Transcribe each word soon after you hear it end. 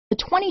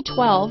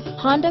2012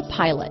 Honda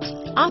Pilot.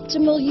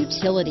 Optimal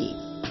utility,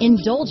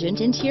 indulgent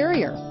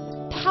interior,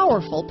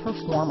 powerful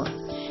performer.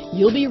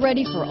 You'll be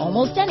ready for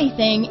almost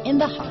anything in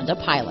the Honda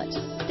Pilot.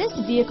 This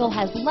vehicle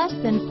has less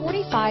than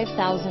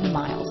 45,000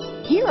 miles.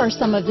 Here are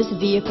some of this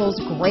vehicle's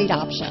great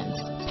options: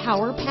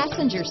 power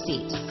passenger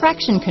seat,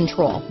 traction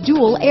control,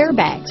 dual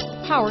airbags,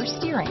 power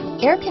steering,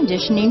 air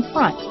conditioning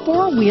front,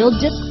 four-wheel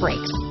disc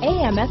brakes,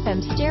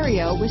 AM/FM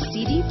stereo with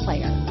CD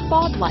player,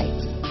 fog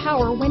lights,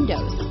 power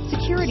windows,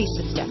 security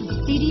system,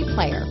 CD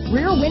player,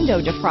 rear window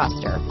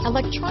defroster,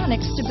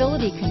 electronic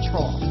stability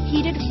control,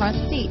 heated front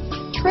seats,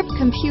 trip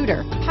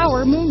computer,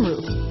 power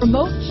moonroof,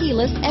 remote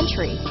keyless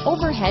entry,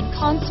 overhead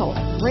console,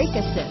 brake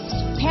assist,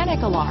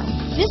 panic alarm.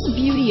 This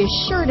beauty is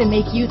sure to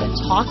make you the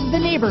talk of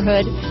the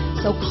neighborhood,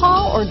 so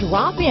call or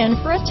drop in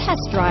for a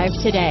test drive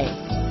today.